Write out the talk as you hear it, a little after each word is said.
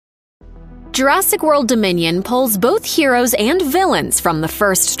Jurassic World Dominion pulls both heroes and villains from the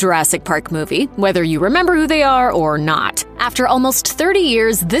first Jurassic Park movie, whether you remember who they are or not. After almost 30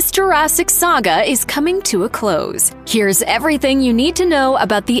 years, this Jurassic saga is coming to a close. Here's everything you need to know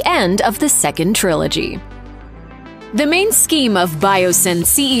about the end of the second trilogy. The main scheme of Biosyn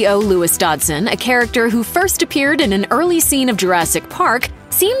CEO Lewis Dodgson, a character who first appeared in an early scene of Jurassic Park,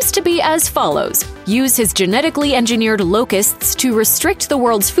 seems to be as follows. Use his genetically engineered locusts to restrict the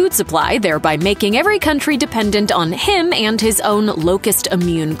world's food supply, thereby making every country dependent on him and his own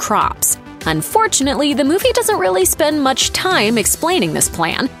locust-immune crops. Unfortunately, the movie doesn't really spend much time explaining this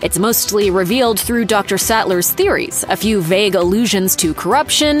plan. It's mostly revealed through Dr. Sattler's theories, a few vague allusions to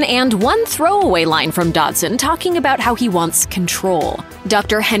corruption, and one throwaway line from Dodgson talking about how he wants control.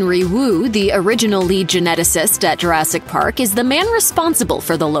 Dr. Henry Wu, the original lead geneticist at Jurassic Park, is the man responsible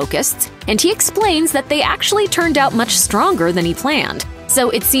for the locusts, and he explains that they actually turned out much stronger than he planned. So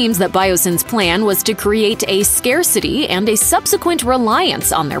it seems that Biosyn's plan was to create a scarcity and a subsequent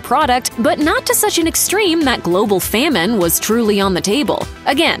reliance on their product, but not to such an extreme that global famine was truly on the table.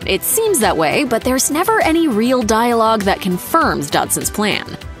 Again, it seems that way, but there's never any real dialogue that confirms Dodgson's plan.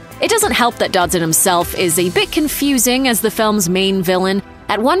 It doesn't help that Dodgson himself is a bit confusing as the film's main villain.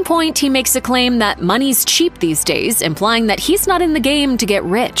 At one point, he makes a claim that money's cheap these days, implying that he's not in the game to get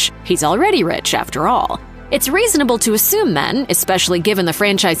rich. He's already rich, after all. It's reasonable to assume then, especially given the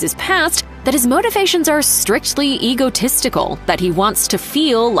franchise's past, that his motivations are strictly egotistical, that he wants to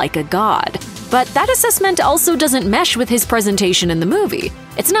feel like a god. But that assessment also doesn't mesh with his presentation in the movie.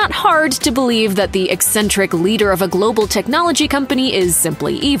 It's not hard to believe that the eccentric leader of a global technology company is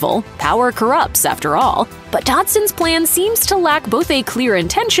simply evil. Power corrupts, after all. But Dodgson's plan seems to lack both a clear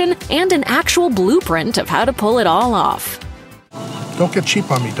intention and an actual blueprint of how to pull it all off. Don't get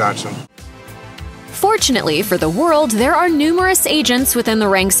cheap on me, Dodgson. Fortunately for the world, there are numerous agents within the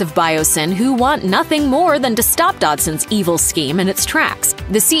ranks of Biosyn who want nothing more than to stop Dodgson's evil scheme in its tracks.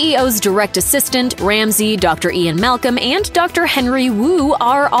 The CEO's direct assistant, Ramsey, Dr. Ian Malcolm, and Dr. Henry Wu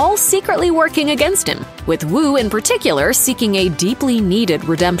are all secretly working against him, with Wu in particular seeking a deeply needed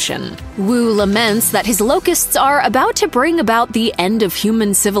redemption. Wu laments that his locusts are about to bring about the end of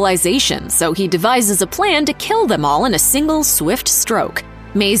human civilization, so he devises a plan to kill them all in a single swift stroke.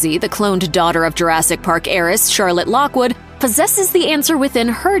 Maisie, the cloned daughter of Jurassic Park heiress Charlotte Lockwood, possesses the answer within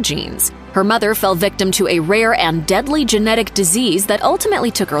her genes. Her mother fell victim to a rare and deadly genetic disease that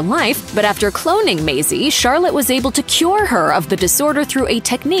ultimately took her life, but after cloning Maisie, Charlotte was able to cure her of the disorder through a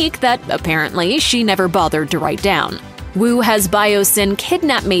technique that, apparently, she never bothered to write down. Wu has Biosyn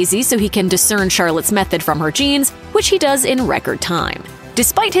kidnap Maisie so he can discern Charlotte's method from her genes, which he does in record time.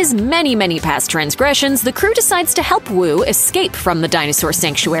 Despite his many past transgressions, the crew decides to help Wu escape from the dinosaur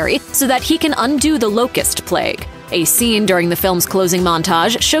sanctuary so that he can undo the locust plague. A scene during the film's closing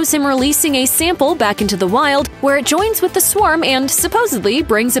montage shows him releasing a sample back into the wild, where it joins with the swarm and supposedly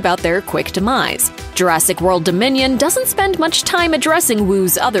brings about their quick demise. Jurassic World Dominion doesn't spend much time addressing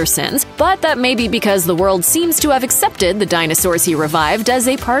Wu's other sins, but that may be because the world seems to have accepted the dinosaurs he revived as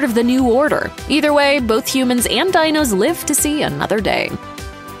a part of the new order. Either way, both humans and dinos live to see another day.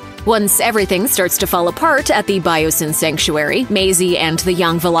 Once everything starts to fall apart at the Biosyn Sanctuary, Maisie and the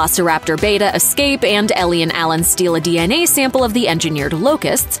young Velociraptor Beta escape and Ellie and Alan steal a DNA sample of the engineered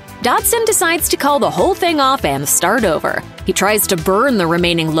locusts, Dodgson decides to call the whole thing off and start over. He tries to burn the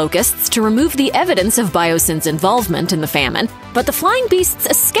remaining locusts to remove the evidence of Biosyn's involvement in the famine, but the flying beasts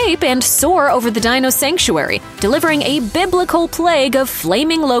escape and soar over the Dino Sanctuary, delivering a biblical plague of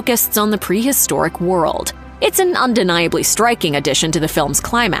flaming locusts on the prehistoric world. It's an undeniably striking addition to the film's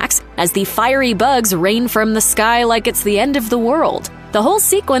climax, as the fiery bugs rain from the sky like it's the end of the world. The whole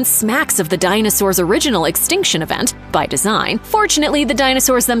sequence smacks of the dinosaurs' original extinction event, by design. Fortunately, the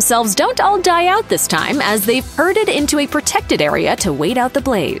dinosaurs themselves don't all die out this time, as they've herded into a protected area to wait out the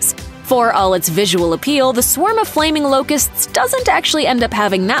blaze. For all its visual appeal, the swarm of flaming locusts doesn't actually end up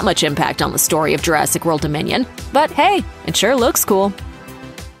having that much impact on the story of Jurassic World Dominion. But hey, it sure looks cool.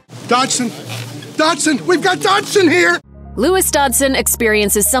 Dodgson! Dodgson! We've got Dodgson here! Lewis Dodgson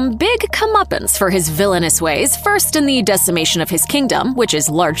experiences some big comeuppance for his villainous ways, first in the decimation of his kingdom, which is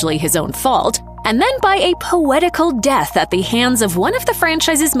largely his own fault, and then by a poetical death at the hands of one of the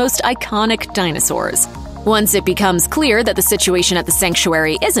franchise's most iconic dinosaurs. Once it becomes clear that the situation at the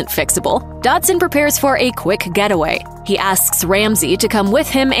sanctuary isn't fixable, Dodgson prepares for a quick getaway. He asks Ramsey to come with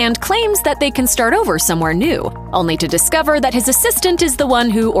him and claims that they can start over somewhere new, only to discover that his assistant is the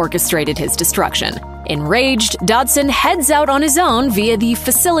one who orchestrated his destruction. Enraged, Dodgson heads out on his own via the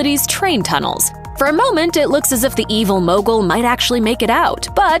facility's train tunnels. For a moment, it looks as if the evil mogul might actually make it out,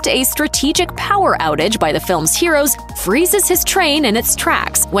 but a strategic power outage by the film's heroes freezes his train in its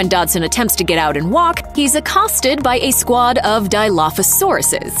tracks. When Dodgson attempts to get out and walk, he's accosted by a squad of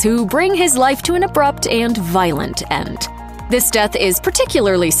Dilophosauruses, who bring his life to an abrupt and violent end. This death is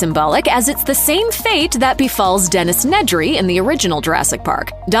particularly symbolic as it's the same fate that befalls Dennis Nedry in the original Jurassic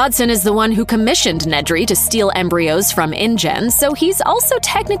Park. Dodgson is the one who commissioned Nedry to steal embryos from InGen, so he's also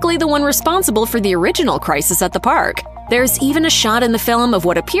technically the one responsible for the original crisis at the park. There's even a shot in the film of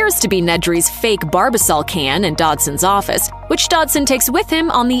what appears to be Nedry's fake Barbasol can in Dodgson's office, which Dodgson takes with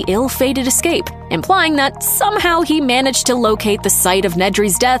him on the ill-fated escape, implying that somehow he managed to locate the site of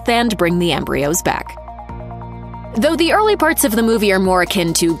Nedry's death and bring the embryos back. Though the early parts of the movie are more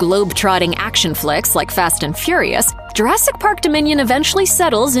akin to globe-trotting action flicks like Fast and Furious, Jurassic Park Dominion eventually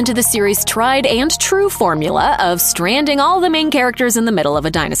settles into the series' tried and true formula of stranding all the main characters in the middle of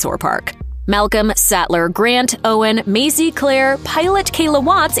a dinosaur park. Malcolm, Sattler, Grant, Owen, Maisie, Claire, pilot Kayla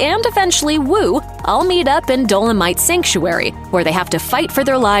Watts, and eventually Wu all meet up in Dolomite Sanctuary, where they have to fight for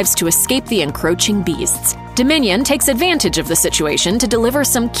their lives to escape the encroaching beasts. Dominion takes advantage of the situation to deliver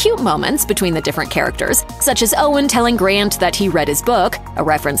some cute moments between the different characters, such as Owen telling Grant that he read his book, a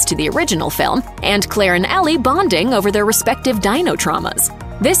reference to the original film, and Claire and Ellie bonding over their respective dino traumas.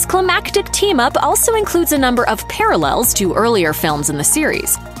 This climactic team-up also includes a number of parallels to earlier films in the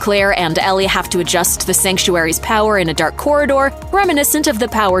series. Claire and Ellie have to adjust the sanctuary's power in a dark corridor, reminiscent of the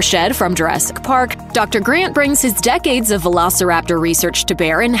power shed from Jurassic Park. Dr. Grant brings his decades of velociraptor research to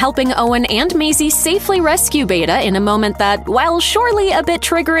bear in helping Owen and Maisie safely rescue Beta in a moment that, while surely a bit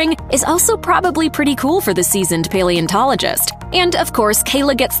triggering, is also probably pretty cool for the seasoned paleontologist. And of course,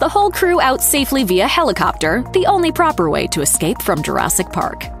 Kayla gets the whole crew out safely via helicopter, the only proper way to escape from Jurassic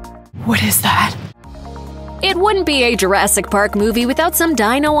Park. What is that? It wouldn't be a Jurassic Park movie without some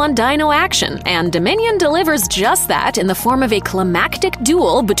dino-on-dino action, and Dominion delivers just that in the form of a climactic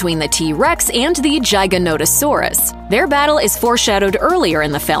duel between the T-Rex and the Giganotosaurus. Their battle is foreshadowed earlier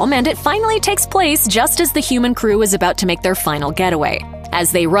in the film, and it finally takes place just as the human crew is about to make their final getaway.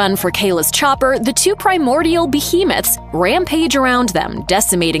 As they run for Kayla's chopper, the two primordial behemoths rampage around them,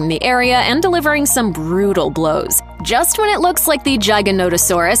 decimating the area and delivering some brutal blows. Just when it looks like the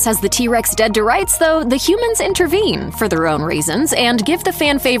Giganotosaurus has the T-Rex dead to rights, though, the humans intervene for their own reasons and give the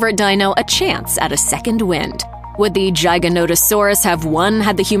fan-favorite dino a chance at a second wind. Would the Giganotosaurus have won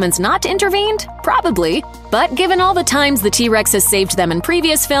had the humans not intervened? Probably. But given all the times the T-Rex has saved them in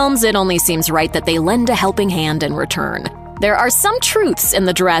previous films, it only seems right that they lend a helping hand in return. There are some truths in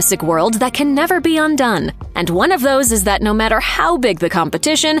the Jurassic World that can never be undone, and one of those is that no matter how big the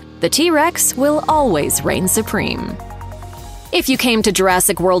competition, the T-Rex will always reign supreme. If you came to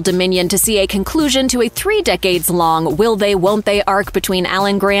Jurassic World Dominion to see a conclusion to a 3 decades-long will they, won't they arc between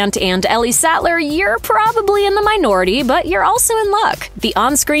Alan Grant and Ellie Sattler, you're probably in the minority, but you're also in luck. The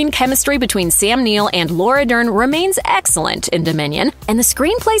on-screen chemistry between Sam Neill and Laura Dern remains excellent in Dominion, and the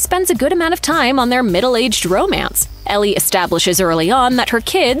screenplay spends a good amount of time on their middle-aged romance. Ellie establishes early on that her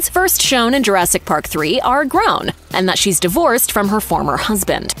kids, first shown in Jurassic Park 3, are grown, and that she's divorced from her former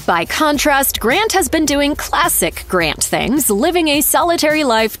husband. By contrast, Grant has been doing classic Grant things, living a solitary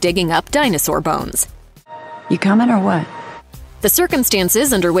life digging up dinosaur bones. You coming or what? The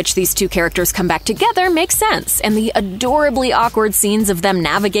circumstances under which these two characters come back together make sense, and the adorably awkward scenes of them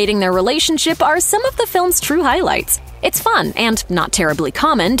navigating their relationship are some of the film's true highlights. It's fun, and not terribly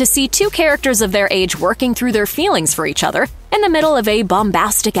common, to see two characters of their age working through their feelings for each other in the middle of a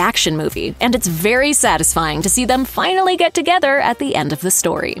bombastic action movie, and it's very satisfying to see them finally get together at the end of the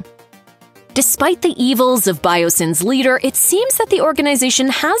story. Despite the evils of Biosyn's leader, it seems that the organization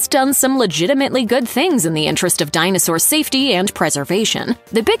has done some legitimately good things in the interest of dinosaur safety and preservation.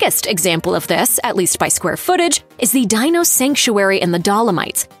 The biggest example of this, at least by square footage, is the Dino Sanctuary in the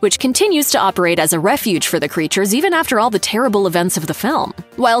Dolomites, which continues to operate as a refuge for the creatures even after all the terrible events of the film.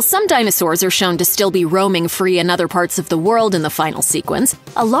 While some dinosaurs are shown to still be roaming free in other parts of the world in the final sequence,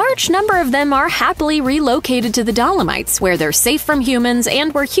 a large number of them are happily relocated to the Dolomites, where they're safe from humans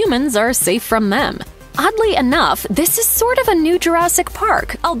and where humans are safe from them. Oddly enough, this is sort of a new Jurassic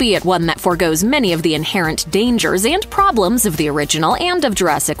Park, albeit one that forgoes many of the inherent dangers and problems of the original and of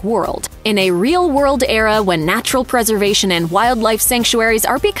Jurassic World. In a real-world era when natural preservation and wildlife sanctuaries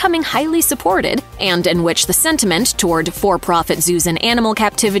are becoming highly supported, and in which the sentiment toward for-profit zoos and animal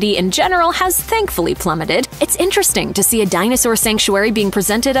captivity in general has thankfully plummeted, it's interesting to see a dinosaur sanctuary being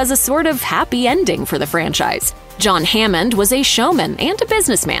presented as a sort of happy ending for the franchise. John Hammond was a showman and a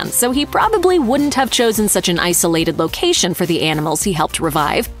businessman, so he probably wouldn't have chosen such an isolated location for the animals he helped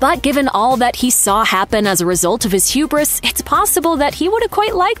revive. But given all that he saw happen as a result of his hubris, it's possible that he would have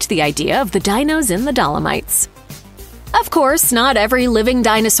quite liked the idea of the dinos in the Dolomites. Of course, not every living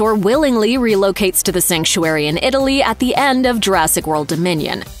dinosaur willingly relocates to the sanctuary in Italy at the end of Jurassic World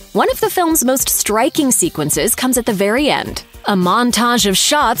Dominion. One of the film's most striking sequences comes at the very end. A montage of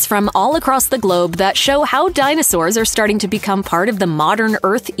shots from all across the globe that show how dinosaurs are starting to become part of the modern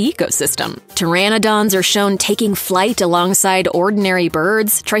Earth ecosystem. Pteranodons are shown taking flight alongside ordinary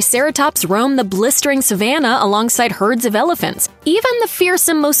birds, Triceratops roam the blistering savanna alongside herds of elephants. Even the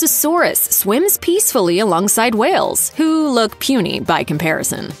fearsome Mosasaurus swims peacefully alongside whales, who look puny by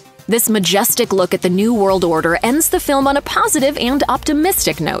comparison. This majestic look at the New World Order ends the film on a positive and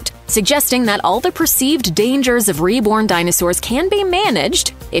optimistic note, suggesting that all the perceived dangers of reborn dinosaurs can be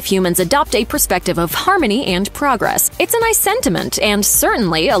managed if humans adopt a perspective of harmony and progress. It's a nice sentiment, and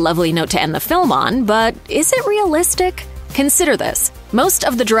certainly a lovely note to end the film on, but is it realistic? Consider this. Most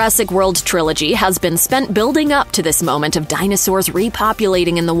of the Jurassic World trilogy has been spent building up to this moment of dinosaurs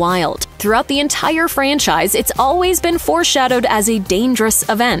repopulating in the wild. Throughout the entire franchise, it's always been foreshadowed as a dangerous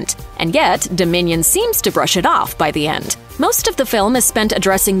event, and yet Dominion seems to brush it off by the end. Most of the film is spent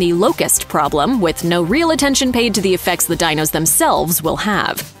addressing the locust problem, with no real attention paid to the effects the dinos themselves will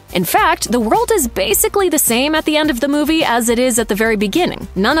have. In fact, the world is basically the same at the end of the movie as it is at the very beginning.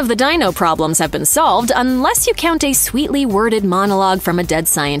 None of the dino problems have been solved unless you count a sweetly worded monologue from a dead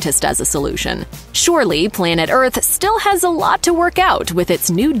scientist as a solution. Surely, planet Earth still has a lot to work out with its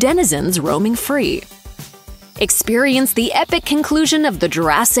new denizens roaming free. Experience the epic conclusion of the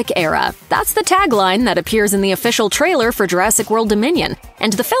Jurassic era. That's the tagline that appears in the official trailer for Jurassic World Dominion,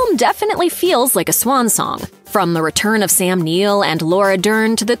 and the film definitely feels like a swan song. From the return of Sam Neill and Laura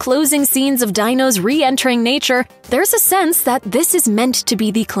Dern to the closing scenes of dinos re-entering nature, there's a sense that this is meant to be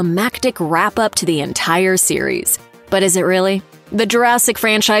the climactic wrap-up to the entire series. But is it really? The Jurassic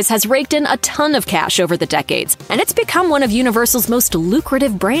franchise has raked in a ton of cash over the decades, and it's become one of Universal's most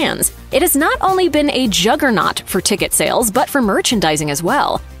lucrative brands. It has not only been a juggernaut for ticket sales, but for merchandising as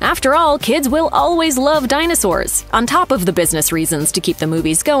well. After all, kids will always love dinosaurs. On top of the business reasons to keep the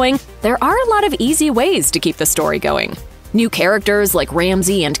movies going, there are a lot of easy ways to keep the story going. New characters like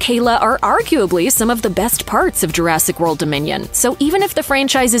Ramsey and Kayla are arguably some of the best parts of Jurassic World Dominion, so even if the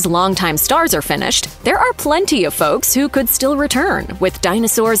franchise's longtime stars are finished, there are plenty of folks who could still return. With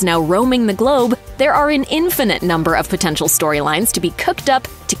dinosaurs now roaming the globe, there are an infinite number of potential storylines to be cooked up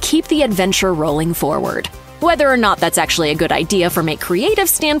to keep the adventure rolling forward. Whether or not that's actually a good idea from a creative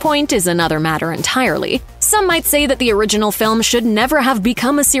standpoint is another matter entirely. Some might say that the original film should never have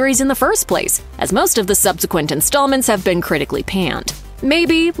become a series in the first place, as most of the subsequent installments have been critically panned.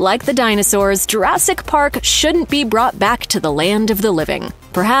 Maybe, like the dinosaurs, Jurassic Park shouldn't be brought back to the land of the living.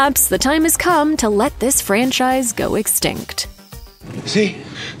 Perhaps the time has come to let this franchise go extinct. See?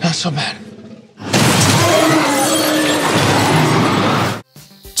 Not so bad.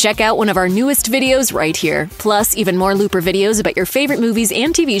 Check out one of our newest videos right here. Plus, even more Looper videos about your favorite movies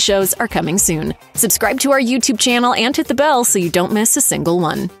and TV shows are coming soon. Subscribe to our YouTube channel and hit the bell so you don't miss a single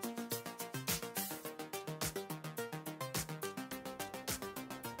one.